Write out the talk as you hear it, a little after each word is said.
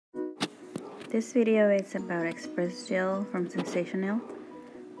This video is about Express Gel from SENSATIONAIL.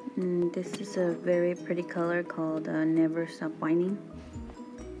 This is a very pretty color called Never Stop Whining.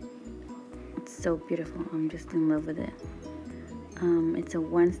 It's so beautiful. I'm just in love with it. It's a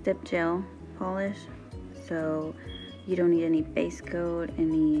one-step gel polish, so you don't need any base coat,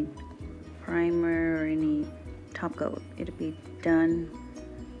 any primer, or any top coat. It'll be done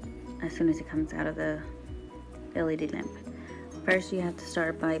as soon as it comes out of the LED lamp. First, you have to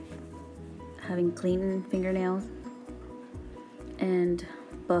start by having clean fingernails and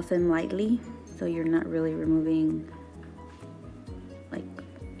buff them lightly, so you're not really removing like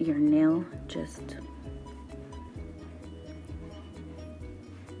your nail, just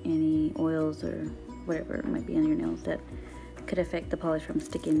any oils or whatever might be on your nails that could affect the polish from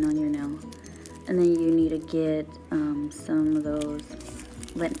sticking on your nail. And then you need to get some of those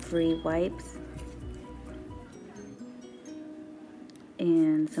lint-free wipes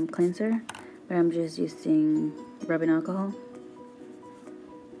and some cleanser, but I'm just using rubbing alcohol.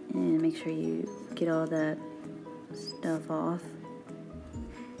 And make sure you get all that stuff off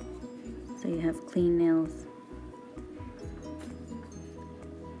so you have clean nails.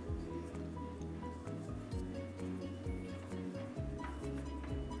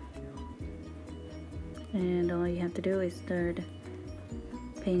 And all you have to do is start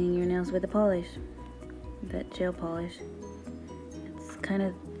painting your nails with the polish, that gel polish. It's kind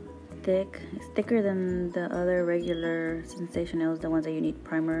of thick. It's thicker than the other regular SENSATIONAILs, the ones that you need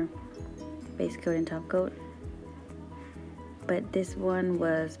primer, base coat, and top coat. But this one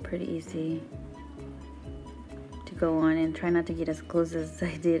was pretty easy to go on, and try not to get as close as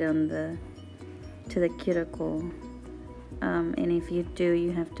I did on to the cuticle. And if you do,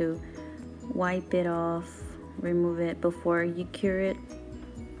 you have to wipe it off, remove it before you cure it.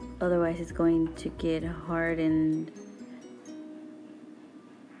 Otherwise, it's going to get hard and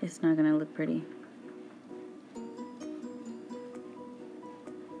it's not gonna look pretty.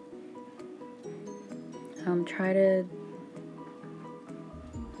 Try to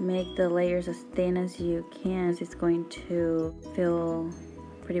make the layers as thin as you can, as it's going to feel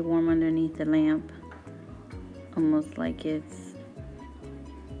pretty warm underneath the lamp, almost like it's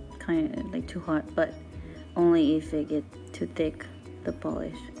kind of like too hot, but only if it gets too thick, the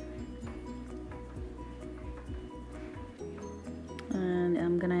polish. And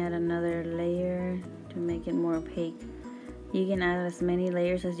I'm gonna add another layer to make it more opaque. You can add as many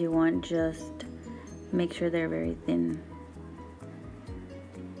layers as you want, just make sure they're very thin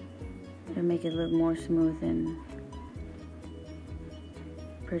to make it look more smooth and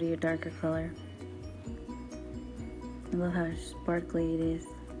prettier, darker color. I love how sparkly it is,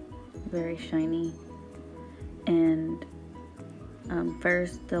 very shiny. And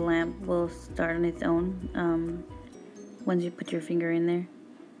first the lamp will start on its own once you put your finger in there,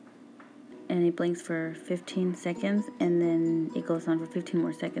 and it blinks for 15 seconds and then it goes on for 15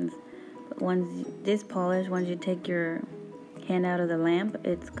 more seconds. But once you take your hand out of the lamp,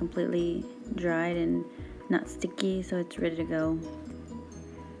 it's completely dried and not sticky, so it's ready to go.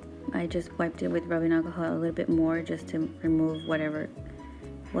 I just wiped it with rubbing alcohol a little bit more just to remove whatever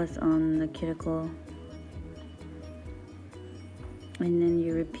was on the cuticle. And then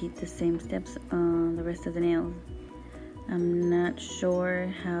you repeat the same steps on the rest of the nails. I'm not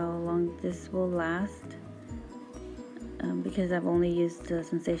sure how long this will last because I've only used the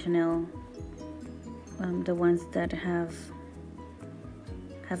SENSATIONAIL, the ones that have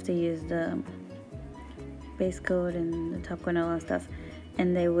to use the base coat and the top coat and all that stuff,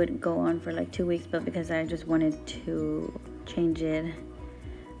 and they would go on for like 2 weeks, but because I just wanted to change it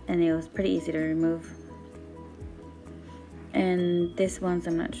and it was pretty easy to remove. And this one's,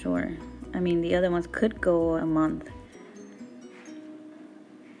 I'm not sure. I mean, the other ones could go a month.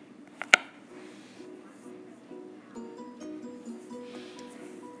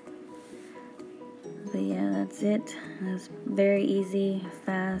 But yeah, that's it. It's very easy,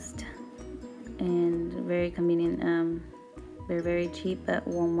 fast, and very convenient. They're very cheap at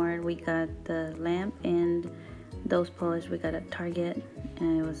Walmart. We got the lamp and those polish we got at Target,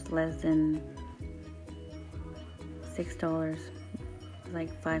 and it was less than $6,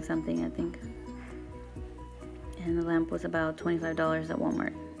 like 5 something I think. And the lamp was about $25 at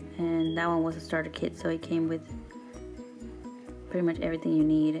Walmart, and that one was a starter kit, so it came with pretty much everything you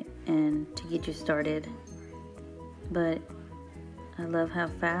need and to get you started. But I love how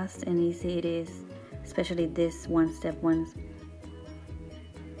fast and easy it is, especially this one-step ones.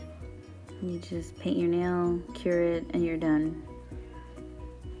 You just paint your nail, cure it, and you're done.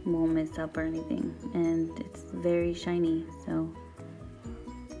 Won't mess up or anything, and it's very shiny, so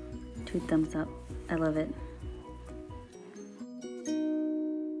 2 thumbs up. I love it.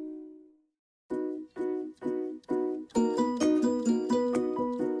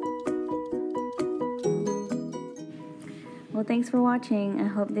 Well, thanks for watching. I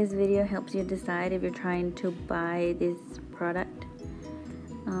hope this video helps you decide if you're trying to buy this product.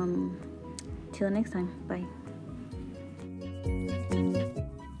 Till next time. Bye.